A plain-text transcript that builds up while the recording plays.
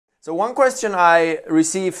So one question I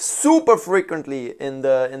receive super frequently in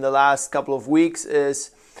the last couple of weeks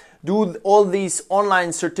is, do all these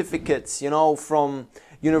online certificates, from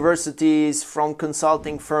universities, from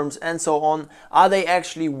consulting firms and so on, are they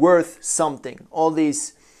actually worth something? All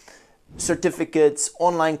these certificates,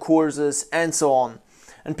 online courses and so on.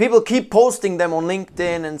 And people keep posting them on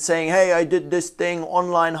LinkedIn and saying, hey, I did this thing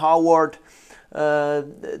online, Harvard,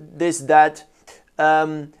 this, that.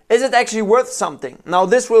 Is it actually worth something? Now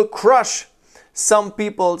this will crush some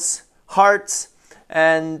people's hearts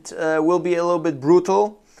and will be a little bit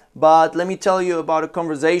brutal, but let me tell you about a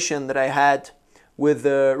conversation that I had with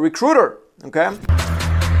a recruiter, okay?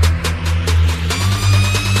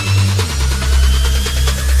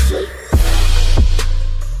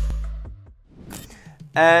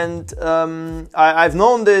 And I've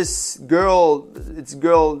known this girl,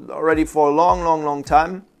 already for a long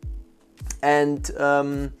time. And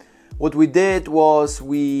what we did was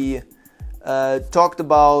we talked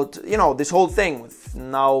about, this whole thing.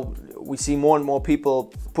 Now we see more and more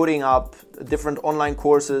people putting up different online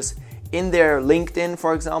courses in their LinkedIn,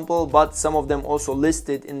 for example, but some of them also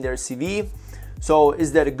listed in their CV. So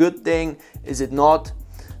is that a good thing? Is it not?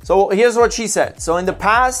 So here's what she said. So in the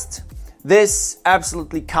past, this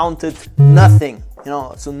absolutely counted nothing.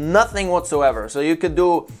 So nothing whatsoever. So you could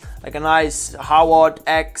do like a nice Harvard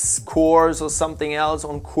X course or something else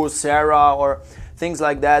on Coursera or things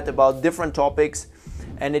like that about different topics,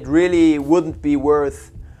 and it really wouldn't be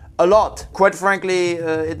worth a lot. Quite frankly,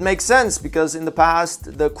 it makes sense because in the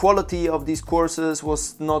past the quality of these courses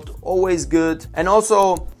was not always good, and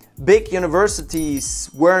also big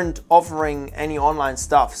universities weren't offering any online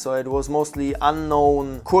stuff, so it was mostly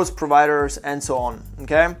unknown course providers and so on.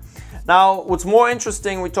 Okay. Now, what's more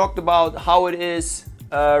interesting, we talked about how it is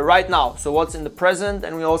right now, so what's in the present,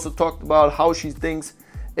 and we also talked about how she thinks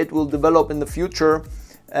it will develop in the future,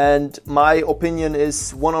 and my opinion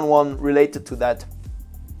is one-on-one related to that.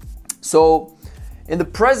 So, in the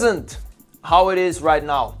present, how it is right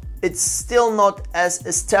now, it's still not as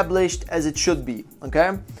established as it should be,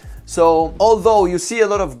 okay? So, although you see a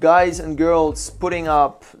lot of guys and girls putting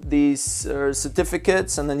up these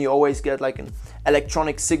certificates, and then you always get like an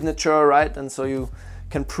electronic signature, right? And so you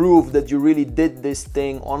can prove that you really did this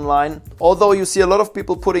thing online. Although you see a lot of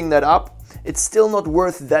people putting that up, it's still not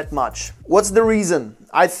worth that much. What's the reason?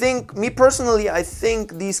 I think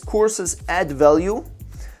these courses add value.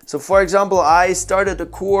 So for example, I started a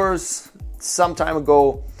course some time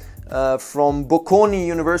ago from Bocconi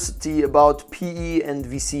University about PE and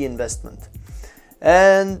VC investment.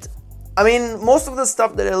 And I mean, most of the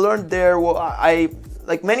stuff that I learned there,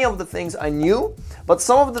 like many of the things I knew, but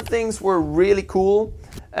some of the things were really cool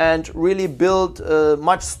and really built a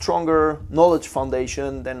much stronger knowledge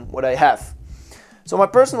foundation than what I have. So my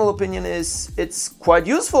personal opinion is it's quite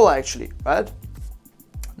useful actually, right?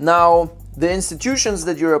 Now, the institutions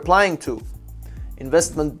that you're applying to,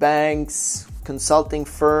 investment banks, consulting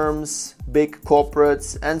firms, big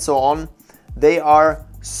corporates, and so on, they are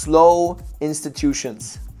slow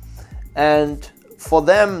institutions. And for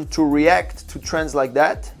them to react to trends like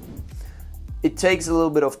that, it takes a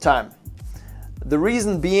little bit of time. The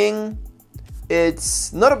reason being,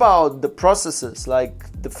 it's not about the processes.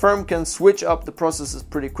 Like the firm can switch up the processes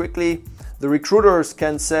pretty quickly. The recruiters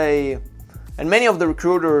can say, and many of the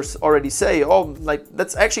recruiters already say, oh, like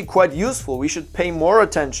that's actually quite useful. We should pay more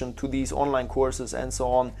attention to these online courses and so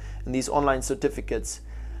on, and these online certificates.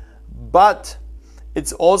 But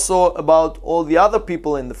it's also about all the other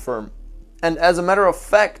people in the firm. And as a matter of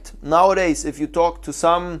fact, nowadays, if you talk to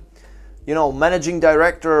some, managing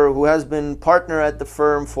director who has been partner at the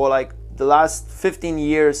firm for like the last 15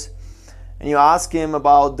 years, and you ask him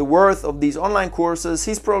about the worth of these online courses,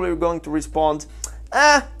 he's probably going to respond,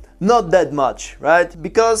 not that much, right?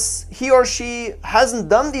 Because he or she hasn't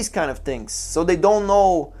done these kind of things, so they don't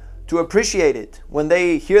know to appreciate it. When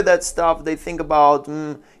they hear that stuff, they think about,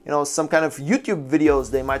 some kind of YouTube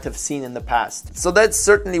videos they might have seen in the past. So that's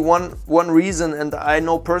certainly one reason, and I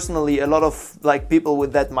know personally a lot of like people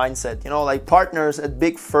with that mindset, like partners at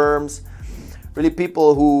big firms, really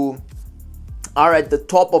people who are at the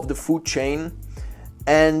top of the food chain,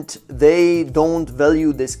 and they don't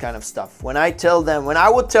value this kind of stuff. When I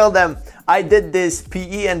would tell them I did this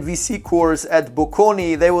PE and VC course at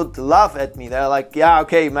Bocconi, they would laugh at me. They're like, yeah,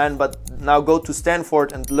 okay, man, but now go to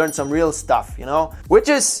Stanford and learn some real stuff, which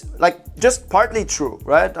is like just partly true,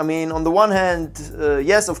 right? I mean, on the one hand,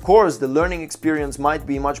 yes, of course, the learning experience might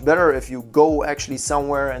be much better if you go actually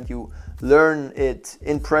somewhere and you learn it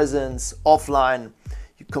in presence, offline.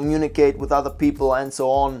 You communicate with other people and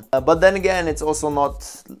so on. But then again, it's also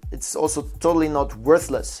totally not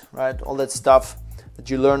worthless, right? All that stuff that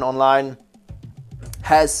you learn online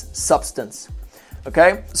has substance.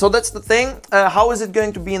 Okay, so that's the thing. How is it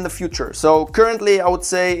going to be in the future? So currently I would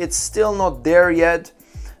say it's still not there yet.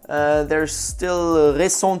 There's still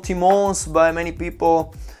ressentiments by many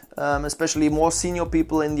people, especially more senior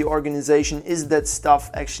people in the organization. Is that stuff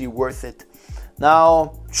actually worth it?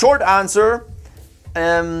 Now, short answer,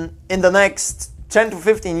 in the next 10 to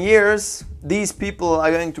 15 years, these people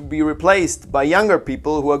are going to be replaced by younger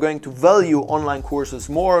people who are going to value online courses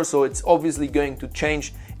more, so it's obviously going to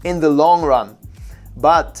change in the long run.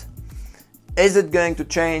 But is it going to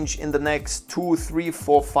change in the next 2, 3,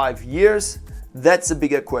 4, 5 years? That's a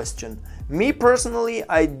bigger question. Me personally,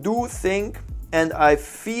 I do think and I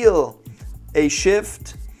feel a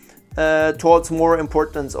shift towards more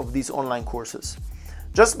importance of these online courses.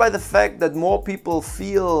 Just by the fact that more people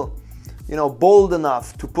feel, bold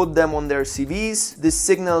enough to put them on their CVs, this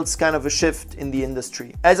signals kind of a shift in the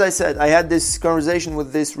industry. As I said, I had this conversation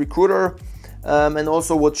with this recruiter, and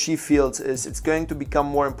also what she feels is it's going to become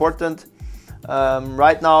more important.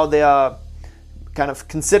 Right now they are kind of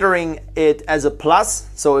considering it as a plus.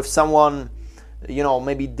 So if someone,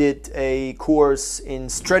 maybe did a course in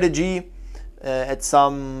strategy at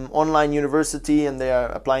some online university and they are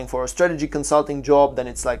applying for a strategy consulting job, then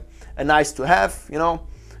it's like a nice to have,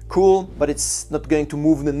 cool, but it's not going to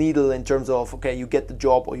move the needle in terms of, okay, you get the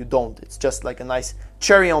job or you don't. It's just like a nice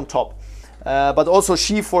cherry on top. But also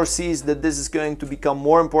she foresees that this is going to become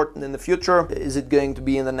more important in the future. Is it going to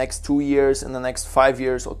be in the next 2 years, in the next 5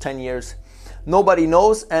 years or 10 years? Nobody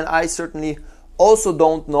knows, and I certainly also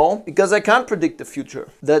don't know because I can't predict the future.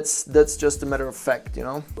 That's just a matter of fact,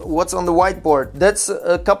 What's on the whiteboard? That's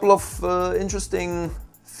a couple of interesting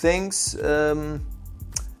things,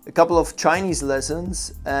 a couple of Chinese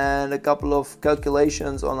lessons and a couple of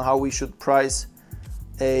calculations on how we should price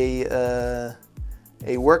a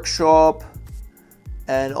workshop,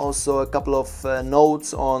 and also a couple of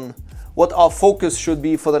notes on what our focus should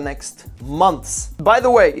be for the next months. By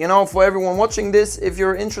the way, for everyone watching this, if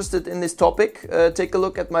you're interested in this topic, take a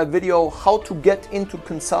look at my video, how to get into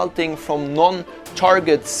consulting from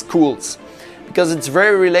non-target schools, because it's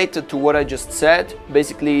very related to what I just said.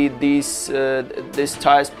 Basically, this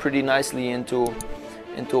ties pretty nicely into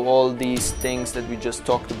all these things that we just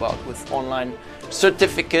talked about with online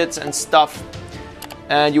certificates and stuff.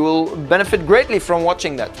 And you will benefit greatly from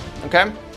watching that, okay?